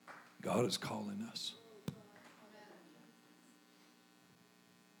God is calling us.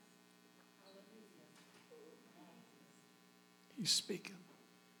 He's speaking.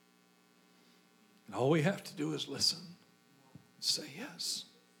 And all we have to do is listen. Say yes.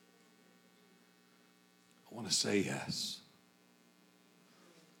 I want to say yes.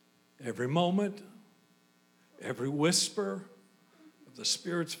 Every moment, every whisper of the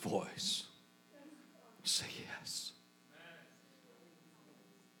Spirit's voice, say yes.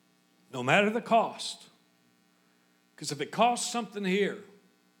 No matter the cost. Because if it costs something here,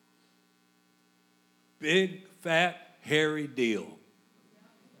 big, fat, hairy deal.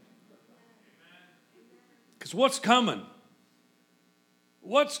 Because what's coming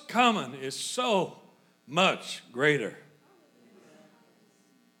is so much greater.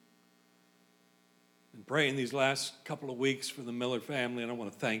 Been praying these last couple of weeks for the Miller family, and I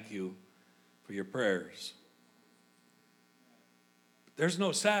want to thank you for your prayers. There's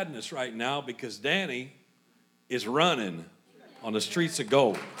no sadness right now because Danny is running on the streets of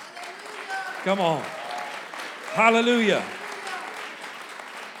gold. Come on. Hallelujah.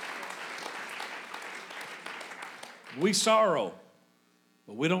 We sorrow,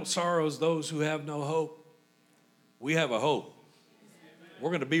 but we don't sorrow as those who have no hope. We have a hope. We're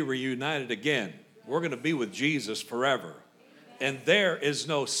going to be reunited again. We're going to be with Jesus forever. And there is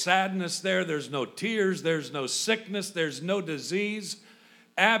no sadness there. There's no tears. There's no sickness. There's no disease.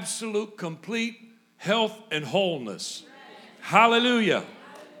 Absolute, complete health and wholeness. Hallelujah.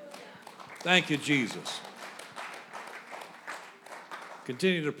 Thank you, Jesus.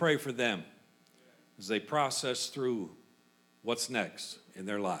 Continue to pray for them as they process through what's next in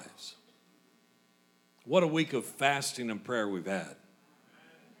their lives. What a week of fasting and prayer we've had.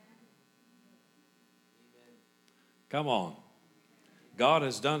 Come on. God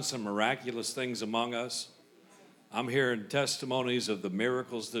has done some miraculous things among us. I'm hearing testimonies of the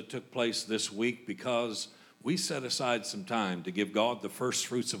miracles that took place this week because we set aside some time to give God the first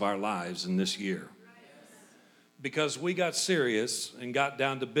fruits of our lives in this year. Because we got serious and got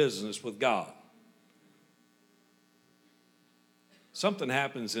down to business with God. Something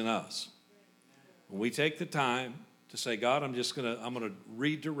happens in us when we take the time to say, God, I'm going to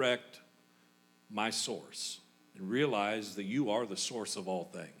redirect my source and realize that you are the source of all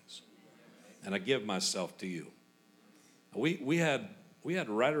things. And I give myself to you. We had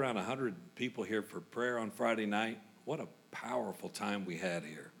right around 100 people here for prayer on Friday night. What a powerful time we had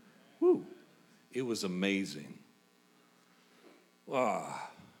here. Woo. It was amazing.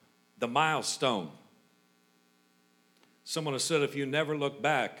 The milestone. Someone has said, if you never look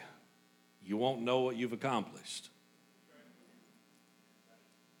back, you won't know what you've accomplished.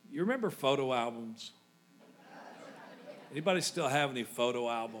 You remember photo albums? Anybody still have any photo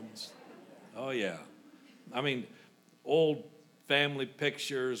albums? Oh, yeah. I mean, old family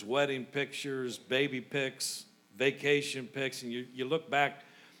pictures, wedding pictures, baby pics, vacation pics, and you look back,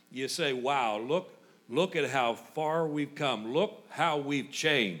 you say, wow, look at how far we've come. Look how we've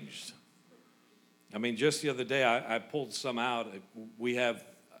changed. I mean, just the other day, I pulled some out. We have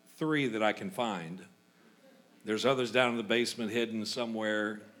 3 that I can find. There's others down in the basement hidden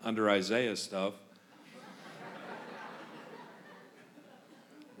somewhere under Isaiah's stuff.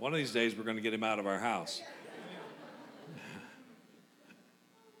 One of these days, we're going to get him out of our house.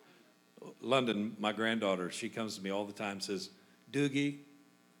 London, my granddaughter, she comes to me all the time and says, Doogie,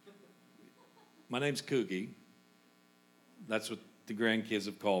 my name's Coogie. That's what the grandkids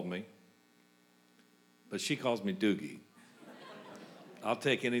have called me. But she calls me Doogie. I'll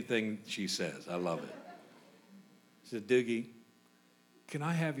take anything she says. I love it. She said, Doogie, can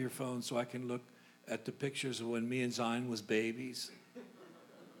I have your phone so I can look at the pictures of when me and Zion was babies?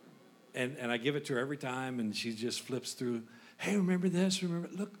 And I give it to her every time, and she just flips through. Hey, remember this? Remember?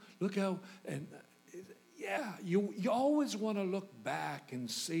 Look how. And yeah, you always want to look back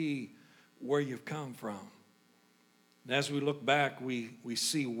and see where you've come from. And as we look back, we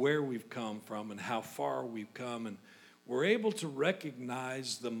see where we've come from and how far we've come, and we're able to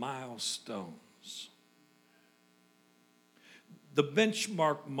recognize the milestones, the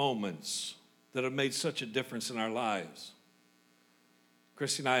benchmark moments that have made such a difference in our lives.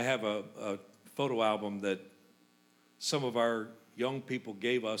 Christy and I have a photo album that some of our young people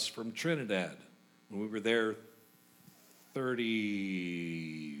gave us from Trinidad when we were there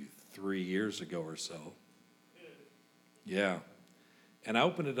 33 years ago or so. Yeah. And I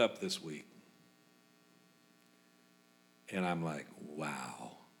opened it up this week. And I'm like,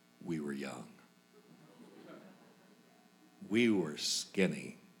 wow, we were young. We were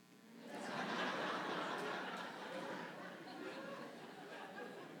skinny.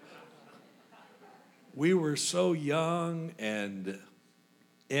 We were so young and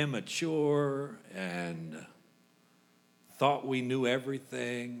immature and thought we knew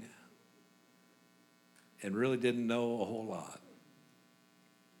everything and really didn't know a whole lot.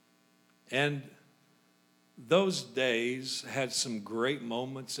 And those days had some great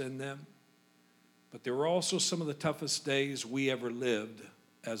moments in them, but they were also some of the toughest days we ever lived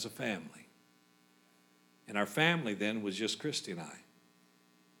as a family. And our family then was just Christy and I.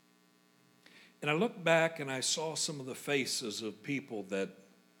 And I looked back and I saw some of the faces of people that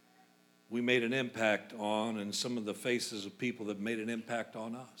we made an impact on and some of the faces of people that made an impact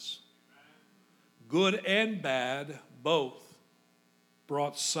on us. Good and bad, both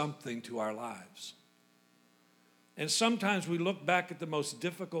brought something to our lives. And sometimes we look back at the most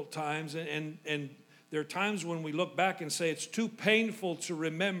difficult times, and there are times when we look back and say it's too painful to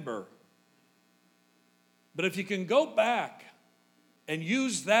remember. But if you can go back and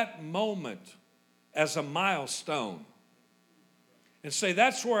use that moment as a milestone and say,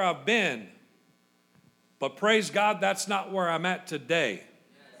 that's where I've been, but praise God, that's not where I'm at today.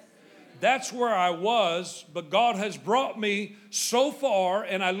 That's where I was, but God has brought me so far,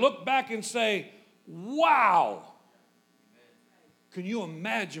 and I look back and say, wow. Can you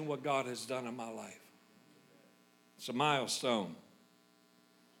imagine what God has done in my life? It's a milestone.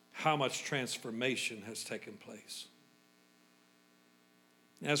 How much transformation has taken place.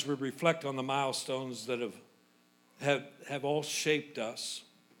 As we reflect on the milestones that have all shaped us,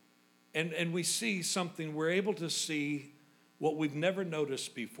 and we see something, we're able to see what we've never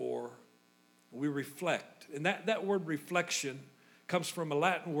noticed before. We reflect. And that word reflection comes from a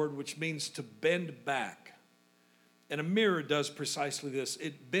Latin word which means to bend back. And a mirror does precisely this.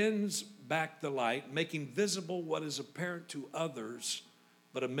 It bends back the light, making visible what is apparent to others,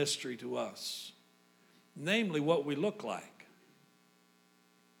 but a mystery to us. Namely, what we look like.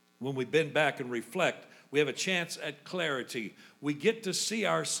 When we bend back and reflect, we have a chance at clarity. We get to see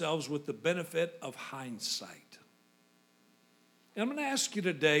ourselves with the benefit of hindsight. And I'm going to ask you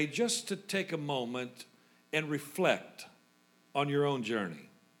today just to take a moment and reflect on your own journey.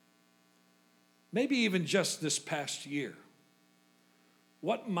 Maybe even just this past year.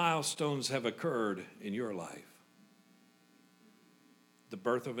 What milestones have occurred in your life? The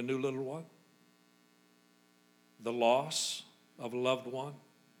birth of a new little one? The loss of a loved one?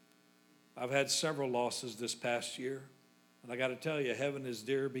 I've had several losses this past year, and I got to tell you, heaven is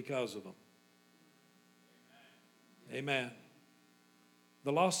dear because of them. Amen.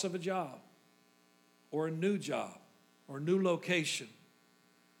 The loss of a job, or a new job, or a new location.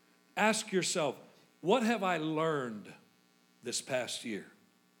 Ask yourself, what have I learned this past year?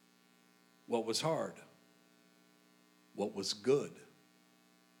 What was hard? What was good?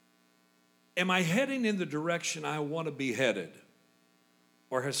 Am I heading in the direction I want to be headed?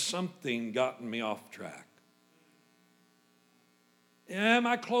 Or has something gotten me off track? Am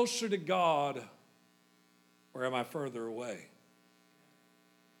I closer to God, or am I further away?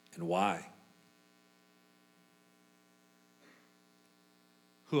 And why?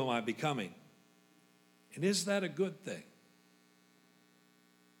 Who am I becoming? And is that a good thing?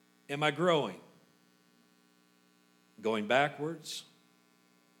 Am I growing? Going backwards?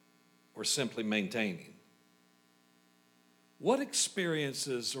 Or simply maintaining? What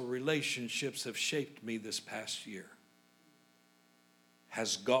experiences or relationships have shaped me this past year?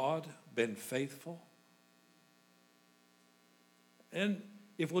 Has God been faithful? And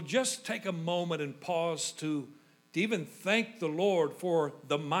if we'll just take a moment and pause to even thank the Lord for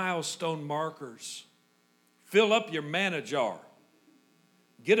the milestone markers. Fill up your manna jar.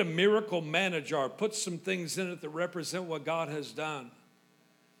 Get a miracle manna jar. Put some things in it that represent what God has done.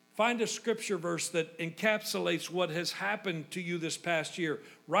 Find a scripture verse that encapsulates what has happened to you this past year.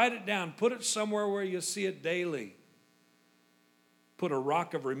 Write it down. Put it somewhere where you see it daily. Put a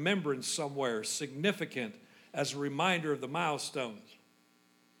rock of remembrance somewhere significant as a reminder of the milestones.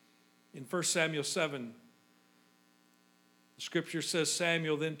 In 1 Samuel 7, the scripture says,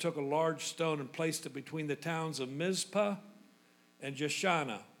 Samuel then took a large stone and placed it between the towns of Mizpah and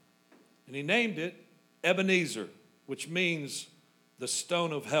Jeshanah. And he named it Ebenezer, which means the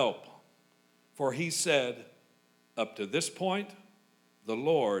stone of help. For he said, up to this point, the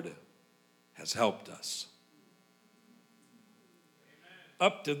Lord has helped us. Amen.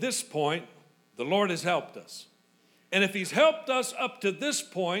 Up to this point, the Lord has helped us. And if he's helped us up to this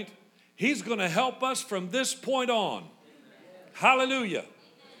point, he's going to help us from this point on. Amen. Hallelujah. Amen.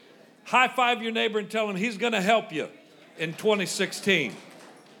 High five your neighbor and tell him he's going to help you in 2016.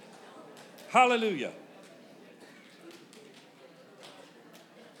 Hallelujah.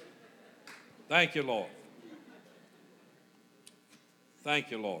 Thank you, Lord.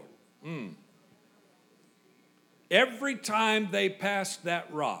 Thank you, Lord. Every time they passed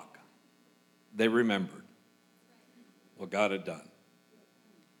that rock, they remembered what God had done.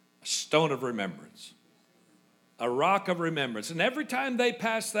 A stone of remembrance. A rock of remembrance. And every time they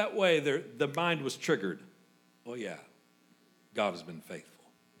passed that way, the mind was triggered. Oh yeah, God has been faithful.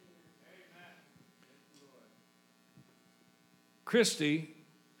 Christy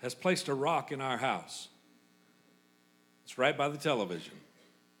has placed a rock in our house. It's right by the television.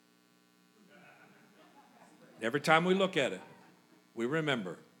 Every time we look at it, we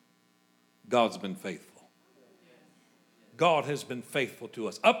remember God's been faithful. God has been faithful to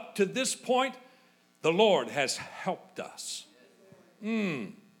us. Up to this point, the Lord has helped us.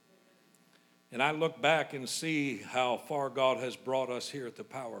 And I look back and see how far God has brought us here at the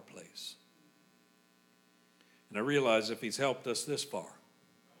Power Place. And I realize if he's helped us this far,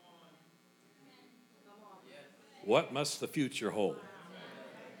 what must the future hold?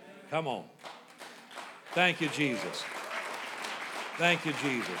 Come on. Thank you, Jesus. Thank you,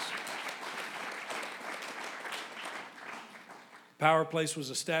 Jesus. Power Place was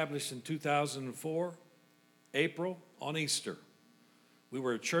established in 2004, April, on Easter. We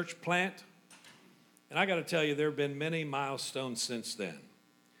were a church plant, and I got to tell you, there have been many milestones since then.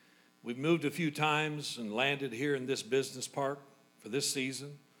 We've moved a few times and landed here in this business park for this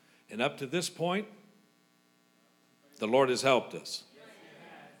season, and up to this point, the Lord has helped us.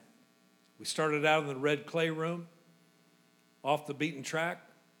 We started out in the red clay room, off the beaten track,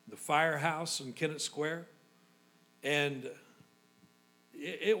 the firehouse in Kennett Square, and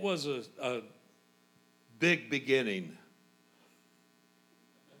it was a big beginning.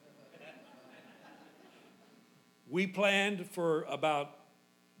 We planned for about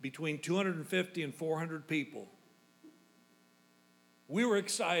between 250 and 400 people. We were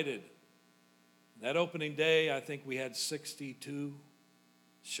excited. That opening day, I think we had 62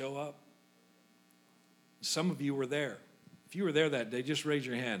 show up. Some of you were there. If you were there that day, just raise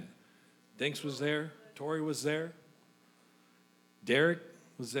your hand. Dinks was there. Tori was there. Derek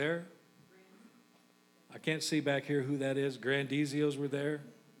was there. I can't see back here who that is. Grandizios were there.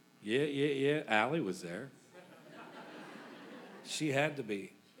 Yeah. Allie was there. She had to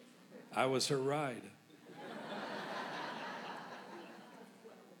be. I was her ride.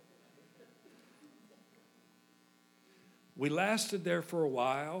 We lasted there for a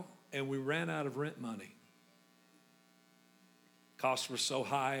while, and we ran out of rent money. Costs were so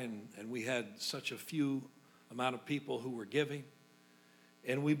high, and we had such a few amount of people who were giving.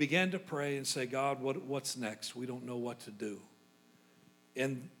 And we began to pray and say, God, what's next? We don't know what to do.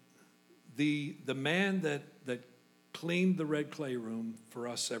 And the man that cleaned the red clay room for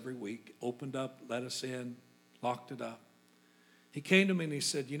us every week, opened up, let us in, locked it up. He came to me and he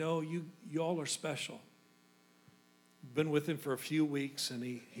said, you know, you all are special. Been with him for a few weeks, and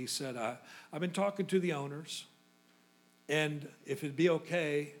he said, I've been talking to the owners, and if it'd be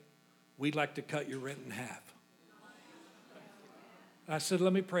okay, we'd like to cut your rent in half. I said,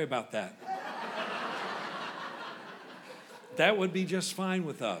 let me pray about that. That would be just fine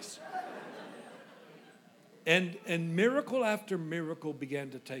with us. And miracle after miracle began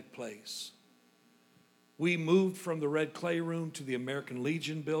to take place. We moved from the red clay room to the American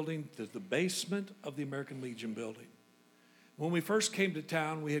Legion building, to the basement of the American Legion building. When we first came to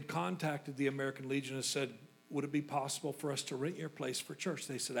town, we had contacted the American Legion and said, would it be possible for us to rent your place for church?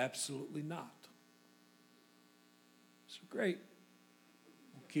 They said, absolutely not. So great.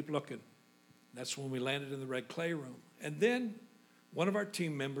 We'll keep looking. That's when we landed in the red clay room. And then one of our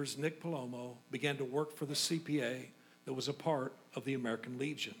team members, Nick Palomo, began to work for the CPA that was a part of the American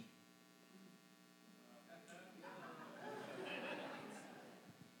Legion.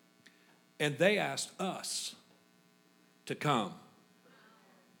 And they asked us to come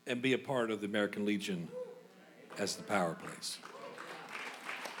and be a part of the American Legion as the Power Place.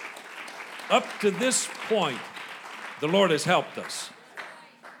 Up to this point, the Lord has helped us.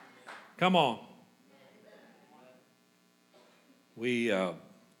 Come on. We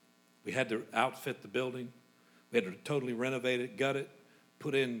had to outfit the building. We had to totally renovate it, gut it,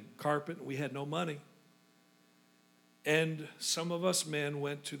 put in carpet. We had no money. And some of us men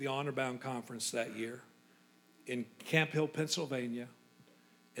went to the Honor Bound Conference that year in Camp Hill, Pennsylvania.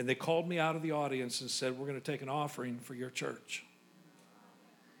 And they called me out of the audience and said, we're going to take an offering for your church.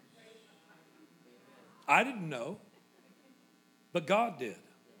 I didn't know, but God did.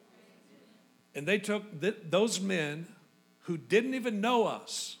 And they took those men who didn't even know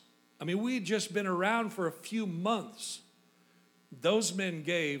us. I mean, we had just been around for a few months. Those men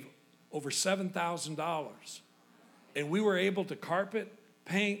gave over $7,000. And we were able to carpet,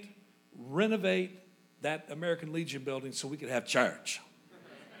 paint, renovate that American Legion building so we could have church.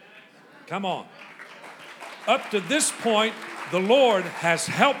 Come on. Up to this point, the Lord has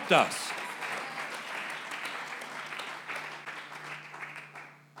helped us.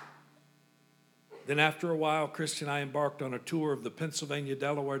 Then after a while, Christy and I embarked on a tour of the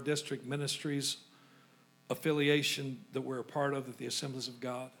Pennsylvania-Delaware District Ministries affiliation that we're a part of at the Assemblies of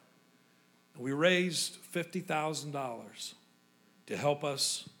God. We raised $50,000 to help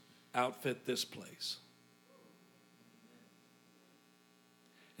us outfit this place.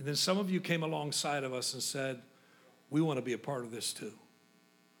 And then some of you came alongside of us and said, we want to be a part of this too.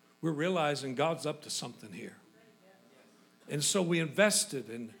 We're realizing God's up to something here. And so we invested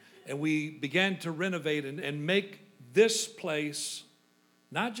and we began to renovate and make this place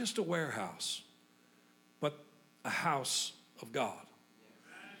not just a warehouse, but a house of God.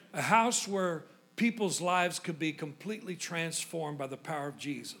 A house where people's lives could be completely transformed by the power of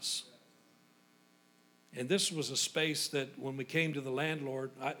Jesus. And this was a space that when we came to the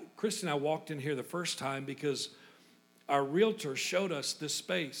landlord, Chris and I walked in here the first time because our realtor showed us this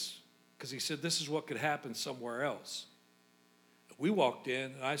space because he said this is what could happen somewhere else. We walked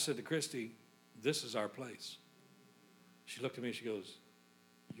in and I said to Christy, this is our place. She looked at me and she goes,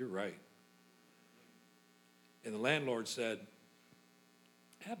 you're right. And the landlord said,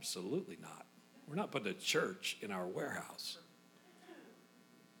 absolutely not. We're not putting a church in our warehouse.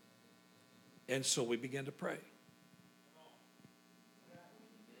 And so we began to pray.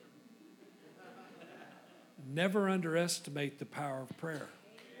 Never underestimate the power of prayer.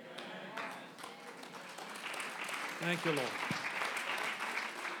 Thank you, Lord.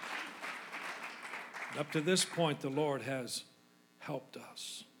 Up to this point, the Lord has helped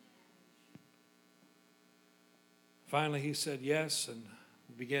us. Finally, he said yes, and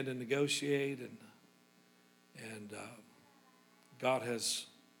we began to negotiate, and God has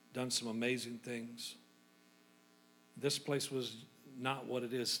done some amazing things. This place was not what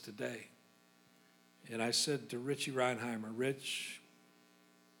it is today. And I said to Richie Reinheimer, Rich,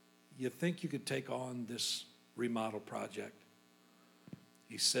 you think you could take on this remodel project?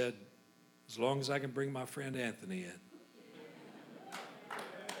 He said, as long as I can bring my friend Anthony in.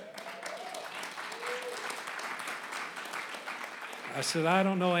 I said, I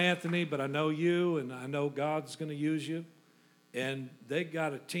don't know Anthony, but I know you, and I know God's going to use you. And they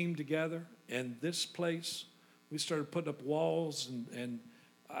got a team together, and this place, we started putting up walls, and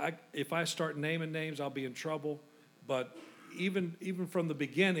if I start naming names, I'll be in trouble. But even from the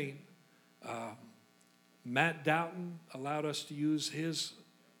beginning, Matt Doughton allowed us to use his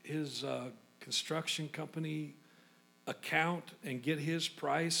construction company account and get his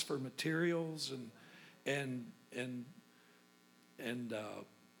price for materials, and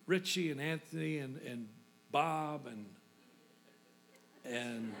Richie and Anthony and Bob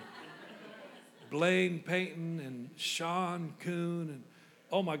and Blaine Payton and Sean Kuhn and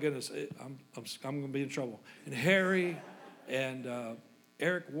oh my goodness, I'm going to be in trouble. And Harry and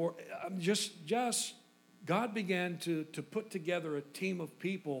Eric Ward. Just God began to put together a team of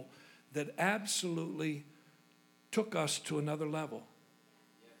people that absolutely took us to another level.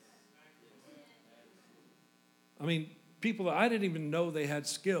 I mean, people that I didn't even know they had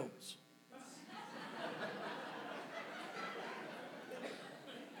skills.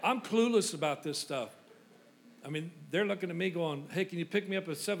 I'm clueless about this stuff. I mean, they're looking at me going, hey, can you pick me up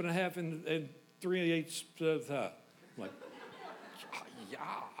at 7.5 and 3/8? I'm like, yeah,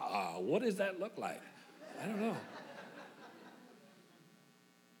 what does that look like? I don't know.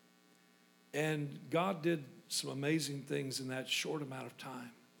 And God did some amazing things in that short amount of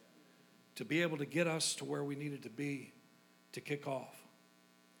time to be able to get us to where we needed to be to kick off.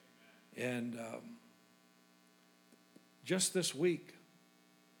 And just this week,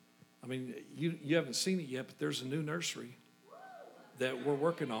 I mean, you haven't seen it yet, but there's a new nursery that we're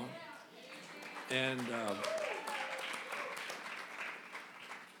working on. And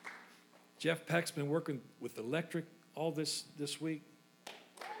Jeff Peck's been working with electric all this week.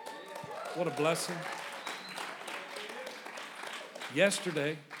 What a blessing.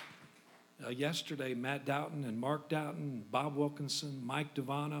 Yesterday, Matt Doughton and Mark Doughton, Bob Wilkinson, Mike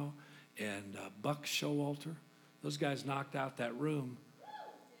Devano, and Buck Showalter, those guys knocked out that room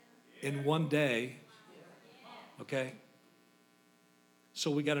in one day, okay?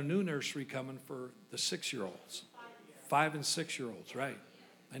 So we got a new nursery coming for the 6-year-olds, 5 and 6-year-olds, right?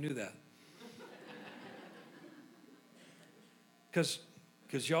 I knew that.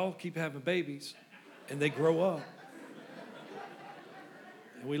 Because y'all keep having babies, and they grow up.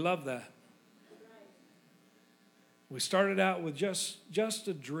 And we love that. We started out with just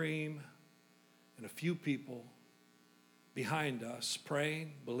a dream and a few people behind us,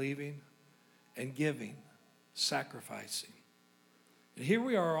 praying, believing, and giving, sacrificing. And here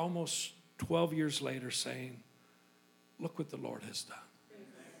we are almost 12 years later saying, look what the Lord has done.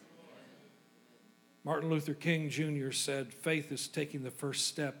 Martin Luther King Jr. said, faith is taking the first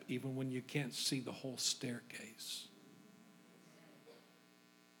step even when you can't see the whole staircase.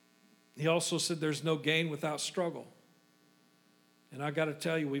 He also said there's no gain without struggle. And I got to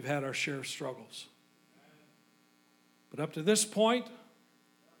tell you, we've had our share of struggles. But up to this point,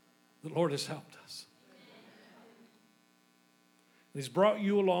 the Lord has helped us. And He's brought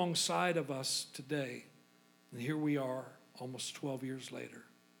you alongside of us today. And here we are, almost 12 years later.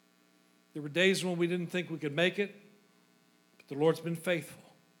 There were days when we didn't think we could make it, but the Lord's been faithful.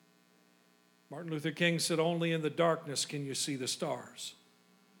 Martin Luther King said, only in the darkness can you see the stars.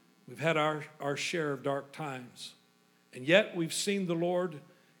 We've had our share of dark times, and yet we've seen the Lord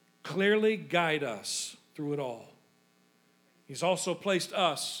clearly guide us through it all. He's also placed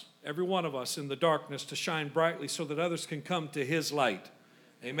us, every one of us, in the darkness to shine brightly so that others can come to His light.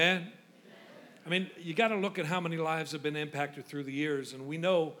 Amen? I mean, you got to look at how many lives have been impacted through the years, and we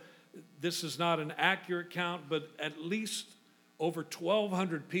know this is not an accurate count, but at least over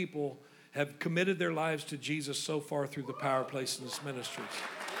 1,200 people have committed their lives to Jesus so far through the Power Place in this ministries.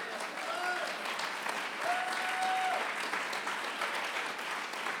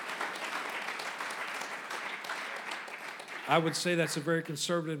 I would say that's a very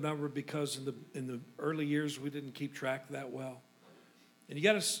conservative number because in the early years we didn't keep track that well. And you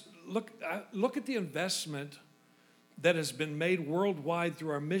got to look at the investment that has been made worldwide through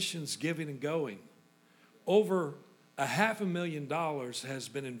our missions giving and going. Over $500,000 has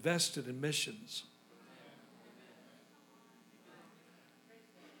been invested in missions.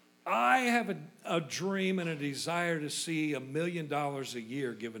 I have a dream and a desire to see $1 million a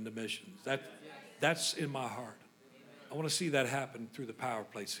year given to missions. That's in my heart. I want to see that happen through the Power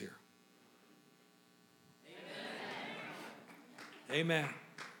Place here. Amen.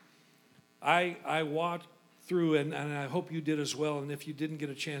 I walked through, and I hope you did as well, and if you didn't get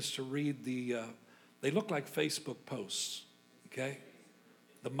a chance to read they look like Facebook posts, okay?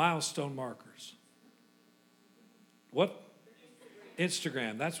 The milestone markers. What?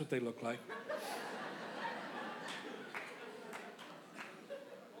 Instagram, that's what they look like.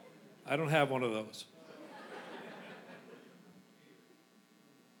 I don't have one of those.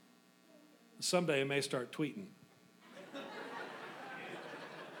 Someday I may start tweeting.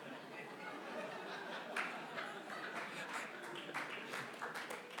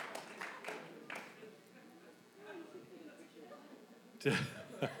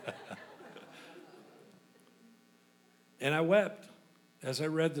 And I wept as I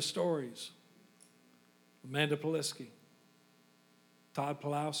read the stories. Amanda Polisky, Todd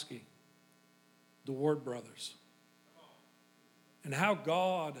Pulowski, the Ward brothers, and how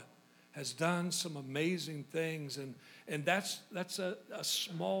God has done some amazing things, and that's a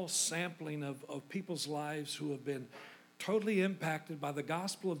small sampling of people's lives who have been totally impacted by the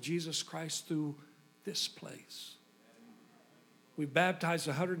gospel of Jesus Christ through this place. We've baptized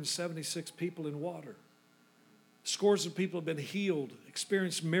 176 people in water. Scores of people have been healed,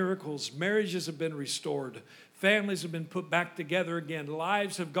 experienced miracles. Marriages have been restored. Families have been put back together again.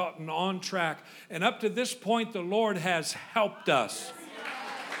 Lives have gotten on track. And up to this point, the Lord has helped us.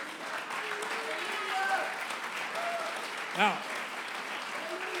 Now,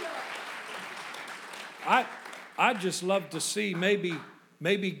 I'd just love to see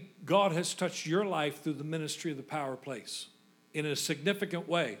maybe God has touched your life through the ministry of the Power Place in a significant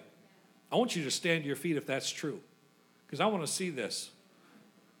way. I want you to stand to your feet if that's true, because I want to see this.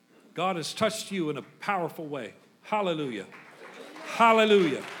 God has touched you in a powerful way. Hallelujah.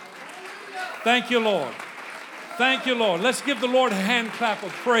 Hallelujah. Thank you, Lord. Thank you, Lord. Let's give the Lord a hand clap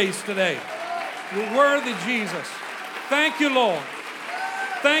of praise today. You're worthy, Jesus. Thank you, Lord.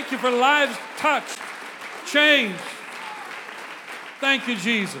 Thank you for lives touched, changed. Thank you,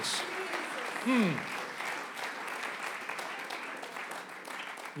 Jesus.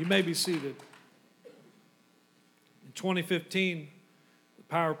 You may be seated. In 2015, the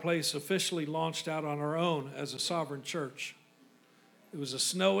Power Place officially launched out on our own as a sovereign church. It was a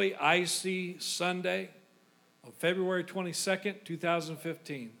snowy, icy Sunday on February 22nd,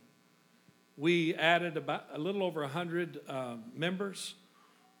 2015. We added about a little over 100 members,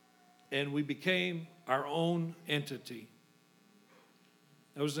 and we became our own entity.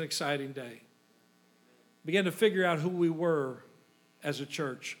 That was an exciting day. Began to figure out who we were as a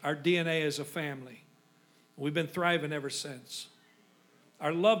church, our DNA as a family. We've been thriving ever since.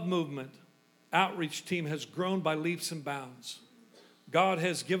 Our love movement outreach team has grown by leaps and bounds. God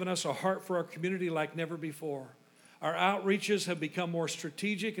has given us a heart for our community like never before. Our outreaches have become more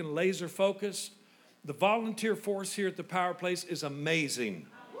strategic and laser focused. The volunteer force here at the Power Place is amazing.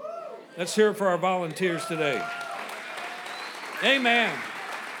 Let's hear it for our volunteers today. Amen.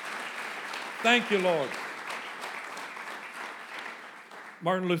 Thank you, Lord.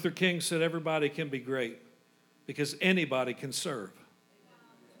 Martin Luther King said everybody can be great because anybody can serve.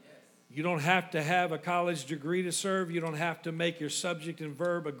 You don't have to have a college degree to serve. You don't have to make your subject and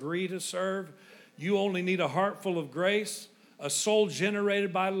verb agree to serve. You only need a heart full of grace, a soul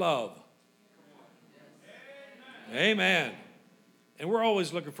generated by love. Amen. And we're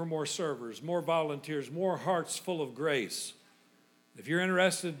always looking for more servers, more volunteers, more hearts full of grace. If you're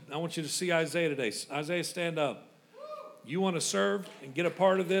interested, I want you to see Isaiah today. Isaiah, stand up. You want to serve and get a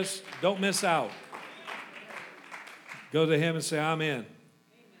part of this? Don't miss out. Go to him and say, I'm in.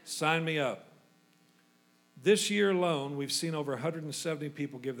 Sign me up. This year alone, we've seen over 170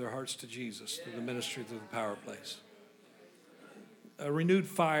 people give their hearts to Jesus through the ministry through the Power Place. A renewed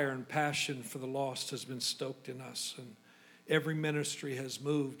fire and passion for the lost has been stoked in us, and every ministry has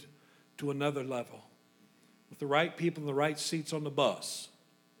moved to another level. With the right people in the right seats on the bus,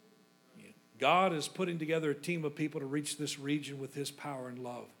 God is putting together a team of people to reach this region with his power and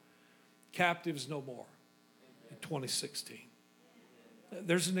love. Captives no more in 2016.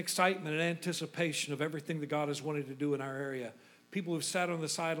 There's an excitement and anticipation of everything that God has wanted to do in our area. People who've sat on the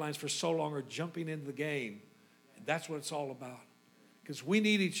sidelines for so long are jumping into the game. And that's what it's all about. Because we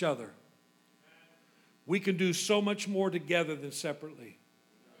need each other. We can do so much more together than separately.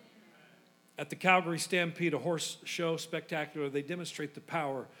 At the Calgary Stampede, a horse show spectacular, they demonstrate the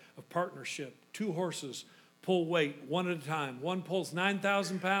power of partnership. 2 horses pull weight one at a time. One pulls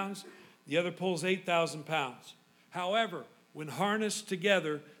 9,000 pounds, the other pulls 8,000 pounds. However, when harnessed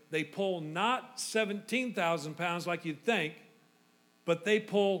together, they pull not 17,000 pounds like you'd think, but they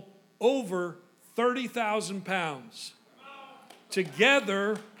pull over 30,000 pounds.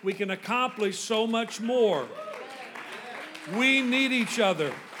 Together, we can accomplish so much more. We need each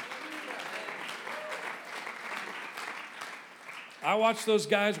other. I watched those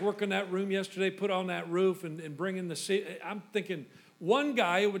guys work in that room yesterday, put on that roof and bring in the seat. I'm thinking, one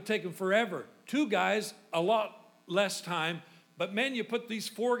guy, it would take him forever. 2 guys, a lot less time. But man, you put these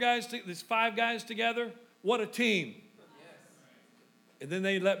 5 guys together, what a team. And then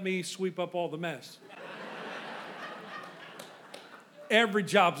they let me sweep up all the mess. Every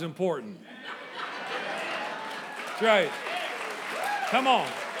job's important. That's right. Come on.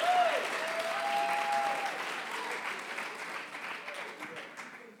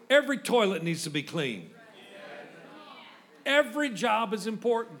 Every toilet needs to be clean. Every job is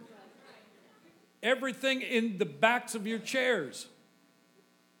important. Everything in the backs of your chairs.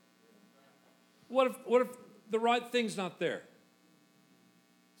 What if the right thing's not there?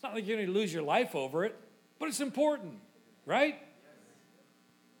 It's not like you're going to lose your life over it, but it's important, right?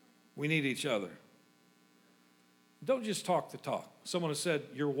 We need each other. Don't just talk the talk. Someone has said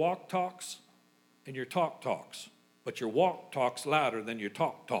your walk talks and your talk talks, but your walk talks louder than your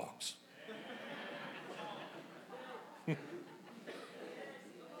talk talks.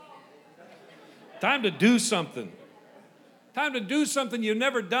 Time to do something. Time to do something you've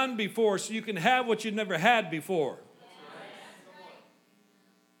never done before so you can have what you've never had before.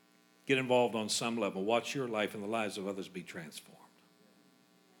 Get involved on some level. Watch your life and the lives of others be transformed.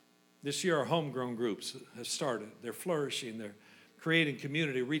 This year, our homegrown groups have started. They're flourishing. They're creating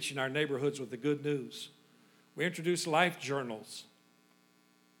community, reaching our neighborhoods with the good news. We introduced life journals.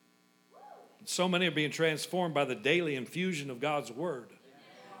 So many are being transformed by the daily infusion of God's word.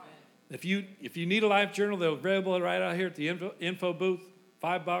 If you need a life journal, they're available right out here at the info booth,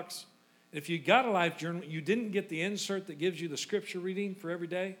 $5. If you got a life journal, you didn't get the insert that gives you the scripture reading for every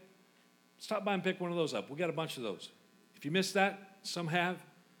day, stop by and pick one of those up. We got a bunch of those. If you missed that, some have,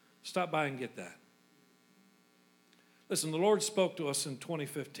 stop by and get that. Listen, the Lord spoke to us in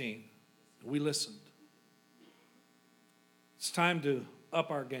 2015. We listened. It's time to up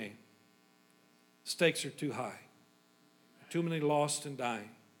our game. Stakes are too high. Too many lost and dying.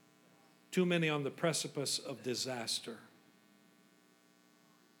 Too many on the precipice of disaster.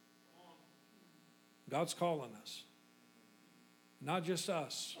 God's calling us. Not just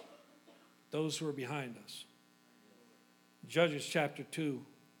us, those who are behind us. Judges chapter 2.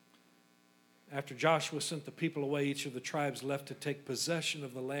 After Joshua sent the people away, each of the tribes left to take possession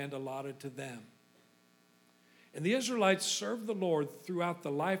of the land allotted to them. And the Israelites served the Lord throughout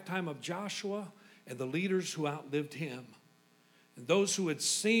the lifetime of Joshua and the leaders who outlived him, and those who had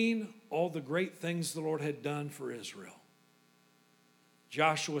seen all the great things the Lord had done for Israel.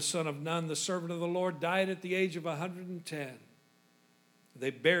 Joshua, son of Nun, the servant of the Lord, died at the age of 110. They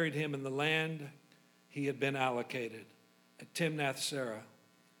buried him in the land he had been allocated at Timnath-Serah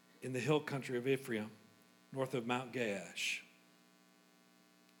in the hill country of Ephraim, north of Mount Gaash.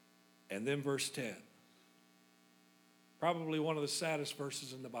 And then verse 10. Probably one of the saddest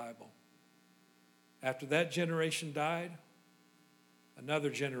verses in the Bible. After that generation died,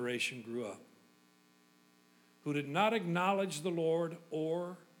 another generation grew up who did not acknowledge the Lord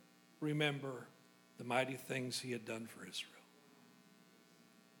or remember the mighty things he had done for Israel.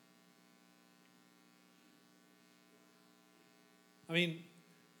 I mean,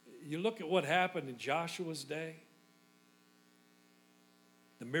 you look at what happened in Joshua's day,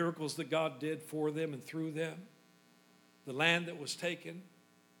 the miracles that God did for them and through them, the land that was taken,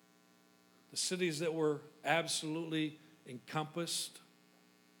 the cities that were absolutely encompassed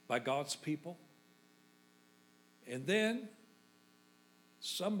by God's people. And then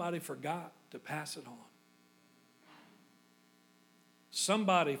somebody forgot to pass it on.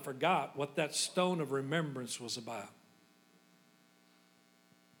 Somebody forgot what that stone of remembrance was about.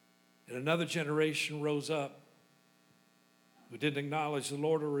 And another generation rose up who didn't acknowledge the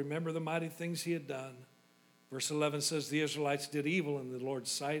Lord or remember the mighty things he had done. Verse 11 says, the Israelites did evil in the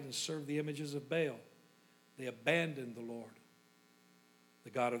Lord's sight and served the images of Baal. They abandoned the Lord, the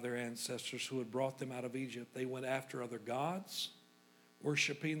God of their ancestors who had brought them out of Egypt. They went after other gods,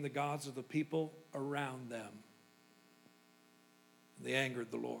 worshiping the gods of the people around them. And they angered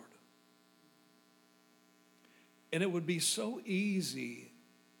the Lord. And it would be so easy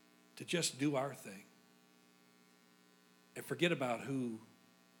to just do our thing and forget about who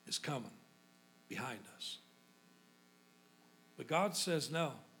is coming behind us. But God says,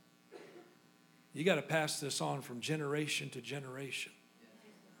 no. You got to pass this on from generation to generation.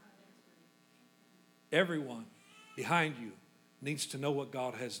 Everyone behind you needs to know what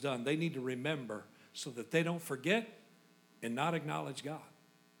God has done. They need to remember so that they don't forget and not acknowledge God.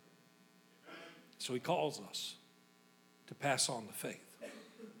 So he calls us to pass on the faith.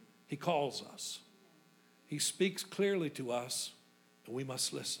 He calls us. He speaks clearly to us, and we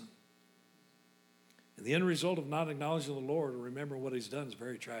must listen. And the end result of not acknowledging the Lord or remembering what he's done is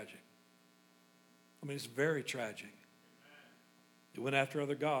very tragic. I mean, it's very tragic. They went after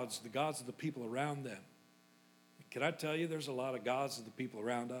other gods, the gods of the people around them. Can I tell you, there's a lot of gods of the people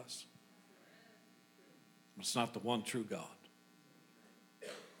around us? It's not the one true God.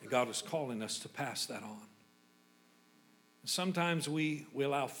 And God is calling us to pass that on. Sometimes we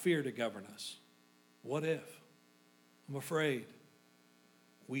allow fear to govern us. What if? I'm afraid.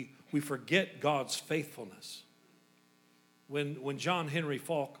 We forget God's faithfulness. When John Henry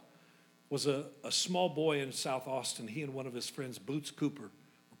Falk was a small boy in South Austin, he and one of his friends, Boots Cooper,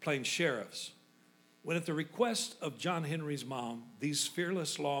 were playing sheriffs. When at the request of John Henry's mom, these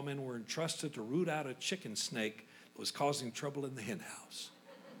fearless lawmen were entrusted to root out a chicken snake that was causing trouble in the hen house.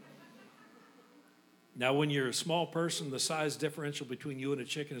 Now, when you're a small person, the size differential between you and a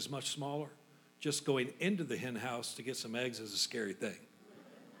chicken is much smaller. Just going into the hen house to get some eggs is a scary thing.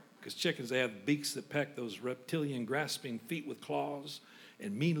 Because chickens, they have beaks that peck, those reptilian grasping feet with claws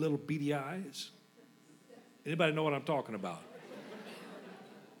and mean little beady eyes. Anybody know what I'm talking about?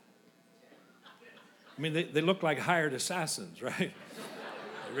 I mean, they look like hired assassins, right?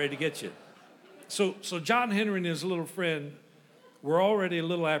 They're ready to get you. So John Henry and his little friend were already a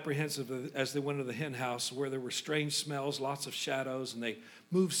little apprehensive as they went to the hen house where there were strange smells, lots of shadows, and they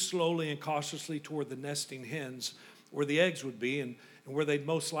moved slowly and cautiously toward the nesting hens where the eggs would be and where they'd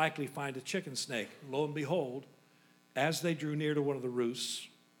most likely find a chicken snake. Lo and behold, as they drew near to one of the roosts,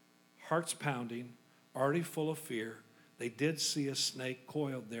 hearts pounding, already full of fear, they did see a snake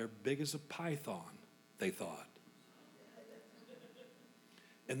coiled there, big as a python, they thought.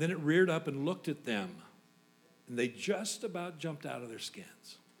 And then it reared up and looked at them, and they just about jumped out of their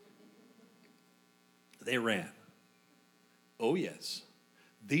skins. They ran. Oh, yes.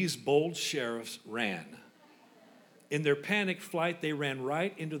 These bold sheriffs ran. In their panicked flight, they ran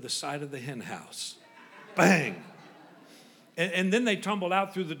right into the side of the hen house. Bang! And then they tumbled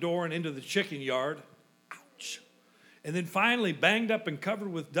out through the door and into the chicken yard. Ouch! And then finally, banged up and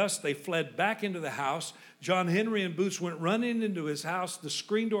covered with dust, they fled back into the house. John Henry and Boots went running into his house, the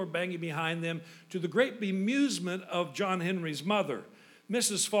screen door banging behind them, to the great bemusement of John Henry's mother.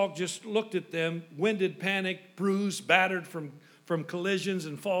 Mrs. Falk just looked at them, winded, panicked, bruised, battered from collisions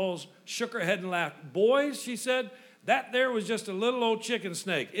and falls, shook her head and laughed. Boys, she said, that there was just a little old chicken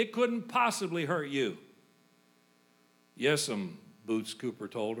snake. It couldn't possibly hurt you. Yes'm, Boots Cooper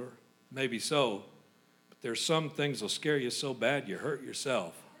told her. Maybe so, but there's some things that'll scare you so bad you hurt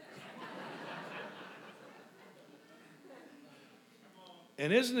yourself.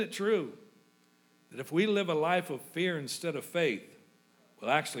 And isn't it true that if we live a life of fear instead of faith,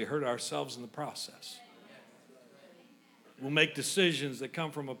 we'll actually hurt ourselves in the process? We'll make decisions that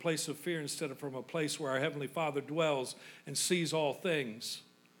come from a place of fear instead of from a place where our Heavenly Father dwells and sees all things.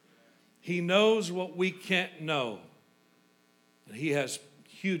 He knows what we can't know. And He has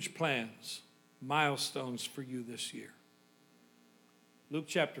huge plans, milestones for you this year. Luke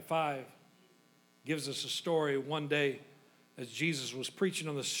chapter 5 gives us a story. One day, as Jesus was preaching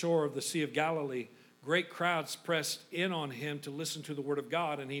on the shore of the Sea of Galilee, great crowds pressed in on Him to listen to the word of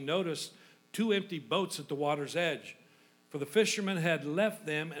God, and He noticed 2 empty boats at the water's edge, for the fishermen had left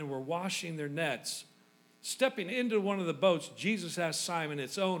them and were washing their nets. Stepping into one of the boats, Jesus asked Simon,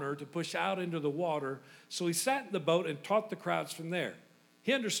 its owner, to push out into the water. So he sat in the boat and taught the crowds from there.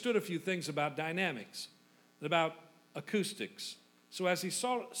 He understood a few things about dynamics, about acoustics. So as he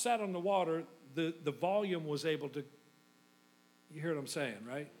sat on the water, the volume was able to, you hear what I'm saying,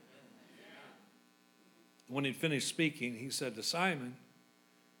 right? When he'd finished speaking, he said to Simon,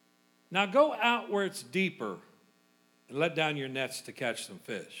 "Now go out where it's deeper and let down your nets to catch some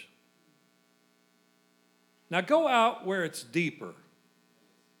fish." Now go out where it's deeper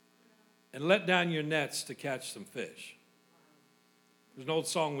and let down your nets to catch some fish. There's an old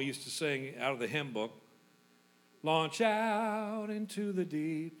song we used to sing out of the hymn book. Launch out into the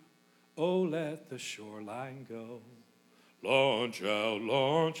deep, oh, let the shoreline go. Launch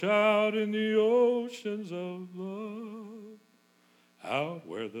out in the oceans of love, out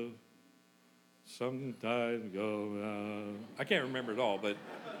where the sometimes go. I can't remember it all, but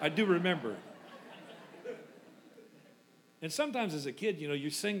I do remember. And sometimes as a kid, you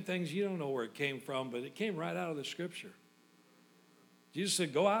sing things, you don't know where it came from, but it came right out of the scripture. Jesus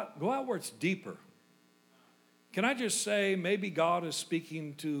said, go out where it's deeper. Can I just say, maybe God is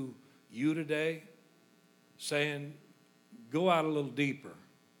speaking to you today, saying, go out a little deeper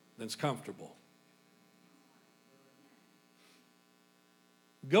than's comfortable.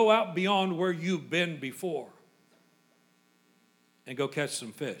 Go out beyond where you've been before and go catch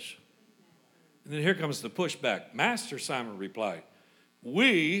some fish. And then here comes the pushback. "Master," Simon replied,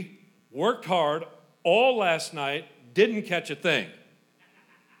 "we worked hard all last night, didn't catch a thing."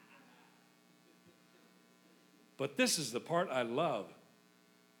 But this is the part I love.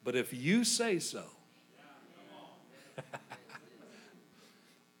 "But if you say so."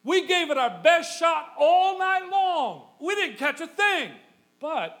 We gave it our best shot all night long. We didn't catch a thing.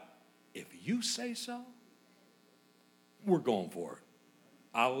 But if you say so, we're going for it.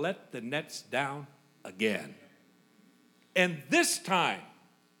 I'll let the nets down again. And this time,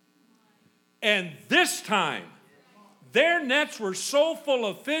 their nets were so full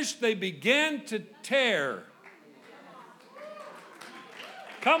of fish they began to tear.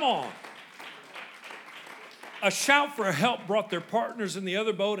 Come on. A shout for help brought their partners in the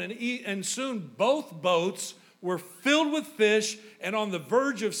other boat, and soon both boats were filled with fish and on the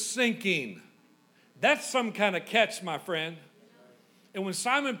verge of sinking. That's some kind of catch, my friend. And when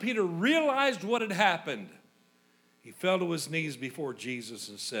Simon Peter realized what had happened, he fell to his knees before Jesus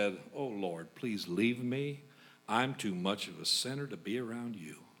and said, "Oh Lord, please leave me. I'm too much of a sinner to be around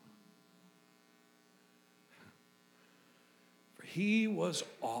you." For he was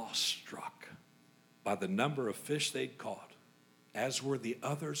awestruck by the number of fish they'd caught, as were the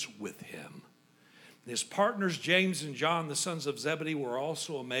others with him. His partners, James and John, the sons of Zebedee, were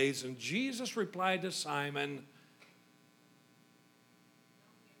also amazed. And Jesus replied to Simon,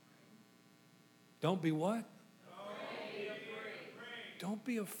 "Don't be what? Don't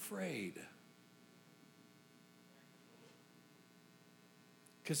be afraid."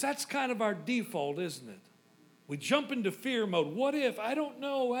 Because that's kind of our default, isn't it? We jump into fear mode. What if? I don't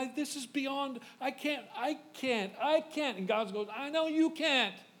know. This is beyond. I can't. And God goes, "I know you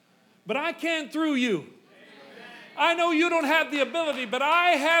can't, but I can through you." Amen. I know you don't have the ability, but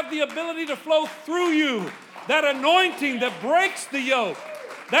I have the ability to flow through you. That anointing that breaks the yoke.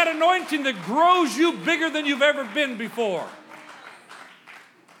 That anointing that grows you bigger than you've ever been before.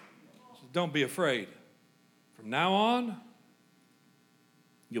 So don't be afraid. From now on,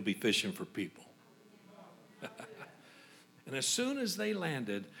 you'll be fishing for people. And as soon as they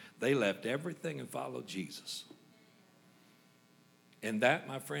landed, they left everything and followed Jesus. And that,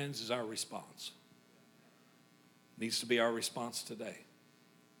 my friends, is our response. Needs to be our response today.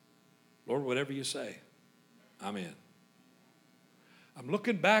 Lord, whatever you say, I'm in. I'm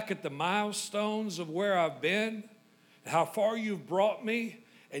looking back at the milestones of where I've been, how far you've brought me,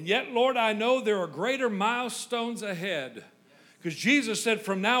 and yet, Lord, I know there are greater milestones ahead. Because Jesus said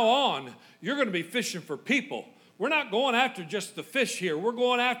from now on, you're going to be fishing for people. We're not going after just the fish here. We're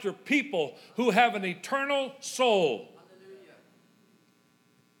going after people who have an eternal soul. Hallelujah.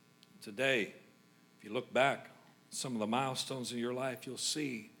 Today, if you look back, some of the milestones in your life, you'll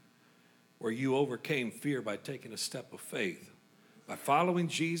see where you overcame fear by taking a step of faith, by following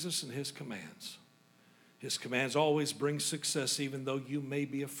Jesus and his commands. His commands always bring success, even though you may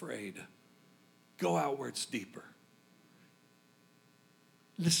be afraid. Go out where it's deeper.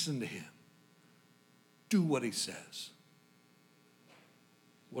 Listen to him. Do what he says.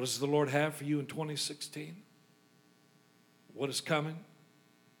 What does the Lord have for you in 2016? What is coming?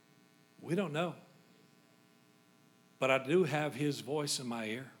 We don't know. But I do have his voice in my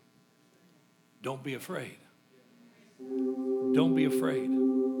ear. Don't be afraid. Don't be afraid.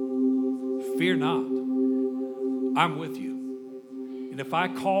 Fear not. I'm with you. And if I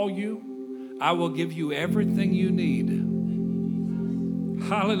call you, I will give you everything you need.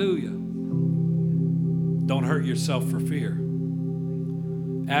 Hallelujah. Don't hurt yourself for fear.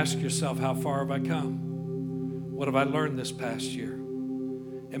 Ask yourself, how far have I come? What have I learned this past year?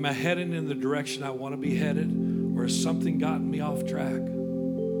 Am I heading in the direction I want to be headed, or has something gotten me off track?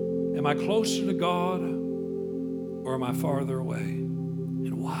 Am I closer to God, or am I farther away?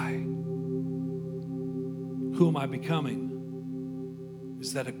 And why? Who am I becoming?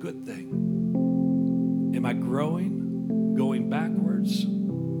 Is that a good thing? Am I growing, going backwards,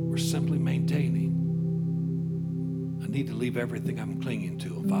 or simply maintaining? I need to leave everything I'm clinging to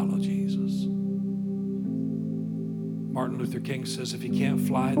and follow Jesus. Martin Luther King says, if you can't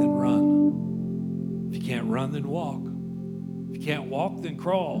fly, then run. If you can't run, then walk. If you can't walk, then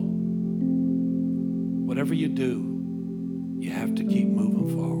crawl. Whatever you do, you have to keep moving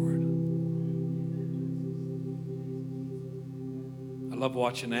forward. I love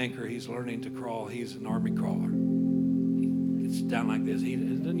watching Anchor. He's learning to crawl. He's an army crawler. He gets down like this. He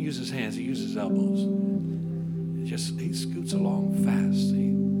doesn't use his hands. He uses his elbows. He scoots along fast.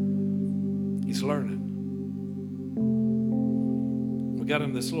 He's learning. We got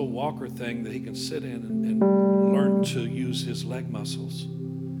him this little walker thing that he can sit in and learn to use his leg muscles.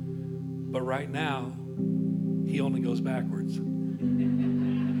 But right now, he only goes backwards.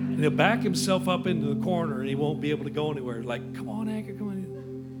 And he'll back himself up into the corner and he won't be able to go anywhere. Like, come on, Anchor, come on.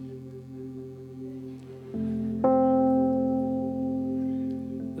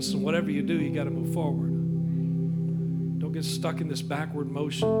 Listen, whatever you do, you got to move forward. Don't get stuck in this backward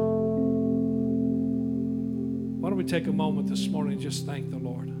motion. Why don't we take a moment this morning and just thank the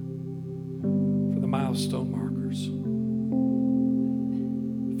Lord for the milestone markers.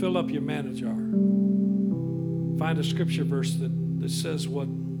 Fill up your manna jar. Find a scripture verse that says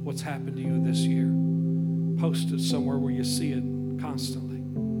what's happened to you this year. Post it somewhere where you see it constantly.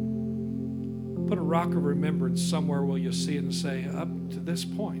 Put a rock of remembrance somewhere where you see it and say, up to this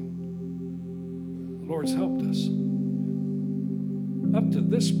point, the Lord's helped us. Up to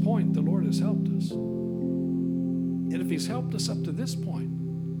this point, the Lord has helped us. And if he's helped us up to this point,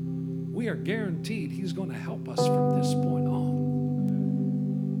 we are guaranteed he's going to help us from this point on.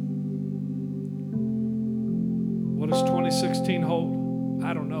 What does 2016 hold?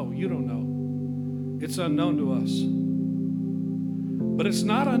 I don't know. You don't know. It's unknown to us. But it's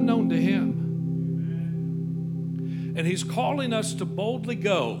not unknown to him. And he's calling us to boldly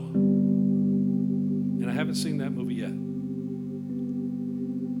go. And I haven't seen that movie yet.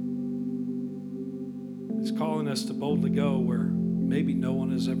 He's calling us to boldly go where maybe no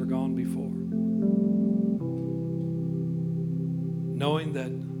one has ever gone before. Knowing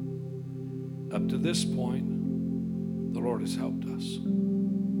that up to this point, the Lord has helped us.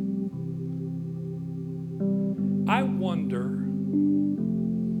 I wonder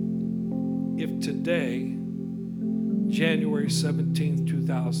if today, January 17th,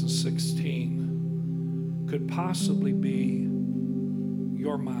 2016, could possibly be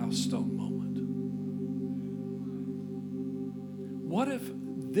your milestone moment. What if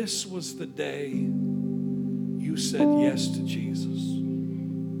this was the day you said yes to Jesus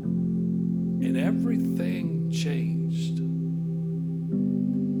and everything changed?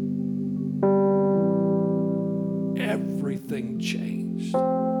 Everything changed.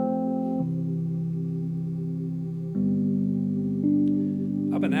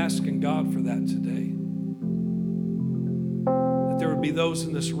 I've been asking God for that today. That there would be those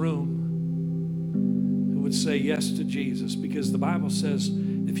in this room would say yes to Jesus, because the Bible says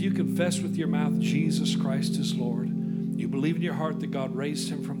if you confess with your mouth Jesus Christ is Lord, you believe in your heart that God raised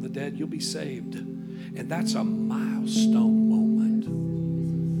him from the dead, you'll be saved. And that's a milestone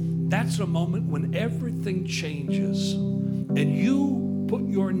moment. That's a moment when everything changes and you put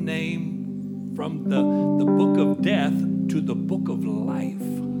your name from the book of death to the book of life.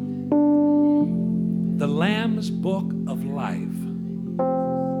 The Lamb's book of life.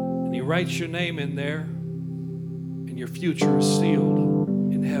 And he writes your name in there. Your future is sealed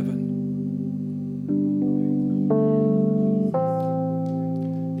in heaven.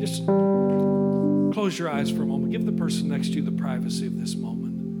 Just close your eyes for a moment. Give the person next to you the privacy of this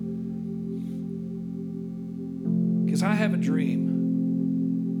moment. Because I have a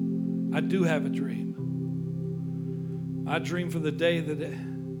dream. I do have a dream. I dream for the day that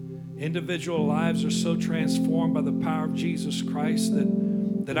individual lives are so transformed by the power of Jesus Christ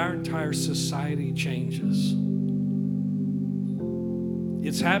that our entire society changes.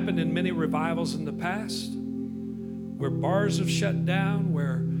 It's happened in many revivals in the past, where bars have shut down,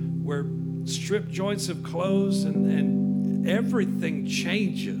 where strip joints have closed, and everything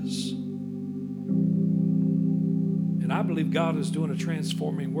changes. And I believe God is doing a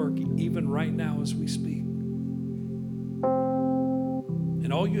transforming work even right now as we speak.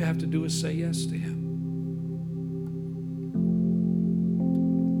 And all you have to do is say yes to Him.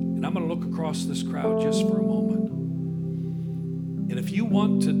 And I'm going to look across this crowd just for a moment. And if you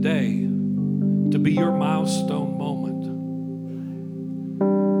want today to be your milestone moment,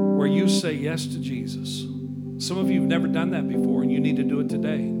 where you say yes to Jesus. Some of you have never done that before, and you need to do it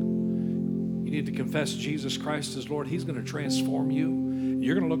today. You need to confess Jesus Christ as Lord. He's going to transform you.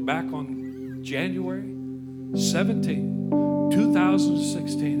 You're going to look back on January 17,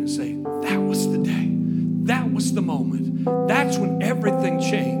 2016 and say, that was the day. That was the moment. That's when everything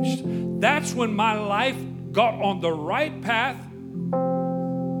changed. That's when my life got on the right path.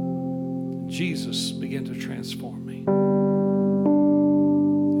 Jesus began to transform me.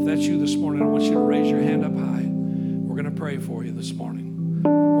 If that's you this morning, I want you to raise your hand up high. We're going to pray for you this morning.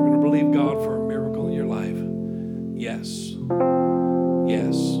 We're going to believe God for a miracle in your life. Yes.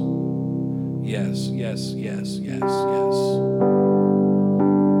 Yes. Yes, yes, yes, yes, yes.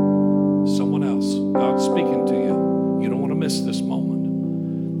 Someone else, God's speaking to you. You don't want to miss this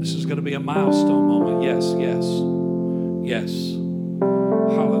moment. This is going to be a milestone moment. Yes, yes, yes.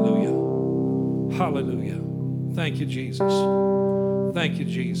 Hallelujah. Hallelujah. Thank you, Jesus. Thank you,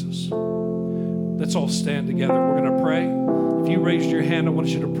 Jesus. Let's all stand together. We're going to pray. If you raised your hand, I want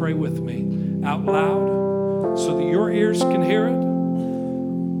you to pray with me out loud so that your ears can hear it.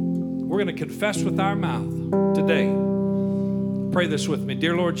 We're going to confess with our mouth today. Pray this with me.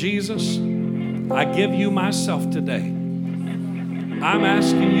 Dear Lord Jesus, I give you myself today. I'm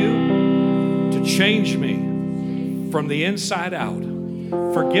asking you to change me from the inside out.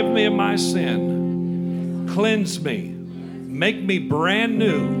 Forgive me of my sin. Cleanse me. Make me brand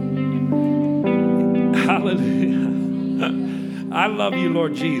new. Hallelujah. I love you,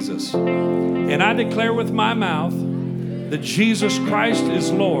 Lord Jesus. And I declare with my mouth that Jesus Christ is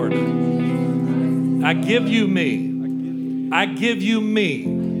Lord. I give you me. I give you me.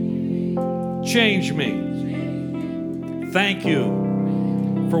 Change me. Thank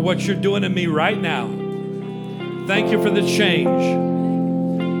you for what you're doing in me right now. Thank you for the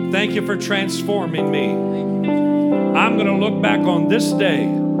change. Thank you for transforming me. I'm going to look back on this day,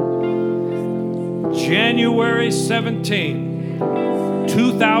 January 17,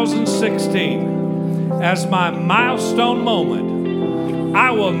 2016, as my milestone moment.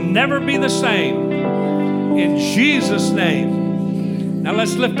 I will never be the same. In Jesus' name. Now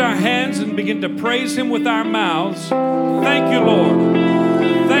let's lift our hands and begin to praise Him with our mouths. Thank you, Lord.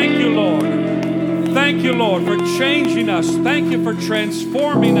 Thank you, Lord. Thank you, Lord, for changing us. Thank you for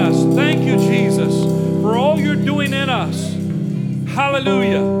transforming us. Thank you, Jesus, for all you're doing in us.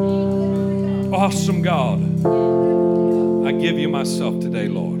 Hallelujah. Awesome God. I give you myself today,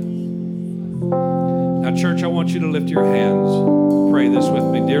 Lord. Now, church, I want you to lift your hands. Pray this with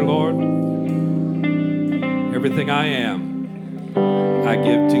me. Dear Lord, everything I am, I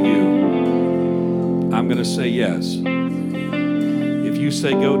give to you. I'm going to say yes. If you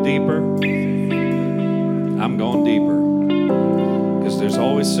say go deeper, I'm going deeper. Because there's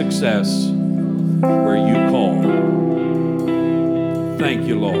always success where you call. Thank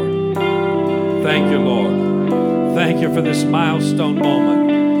you, Lord. Thank you, Lord. Thank you for this milestone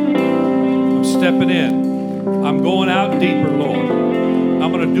moment. I'm stepping in. I'm going out deeper, Lord.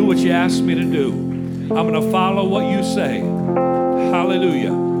 I'm going to do what you asked me to do. I'm going to follow what you say.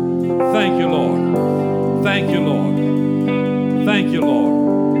 Hallelujah. Thank you, Lord. Thank you, Lord. Thank you, Lord.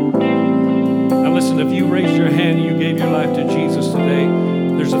 Now listen, if you raised your hand and you gave your life to Jesus today,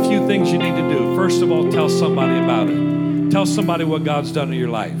 there's a few things you need to do. First of all, tell somebody about it. Tell somebody what God's done in your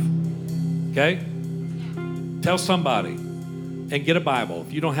life. Okay? Tell somebody. And get a Bible.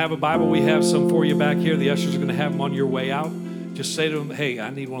 If you don't have a Bible, we have some for you back here. The ushers are going to have them on your way out. Just say to them, hey, I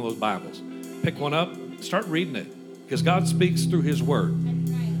need one of those Bibles. Pick one up. Start reading it. Because God speaks through His Word.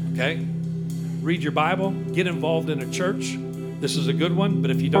 Okay? Read your Bible. Get involved in a church. This is a good one.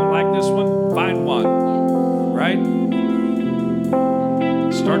 But if you don't like this one, find one. Right?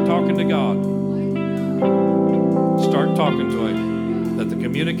 Start talking to God. Start talking to Him. Let the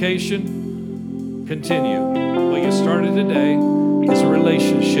communication continue. What you started today is a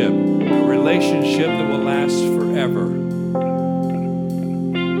relationship a relationship that will last forever.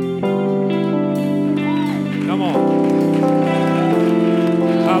 Come on.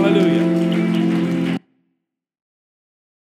 Hallelujah.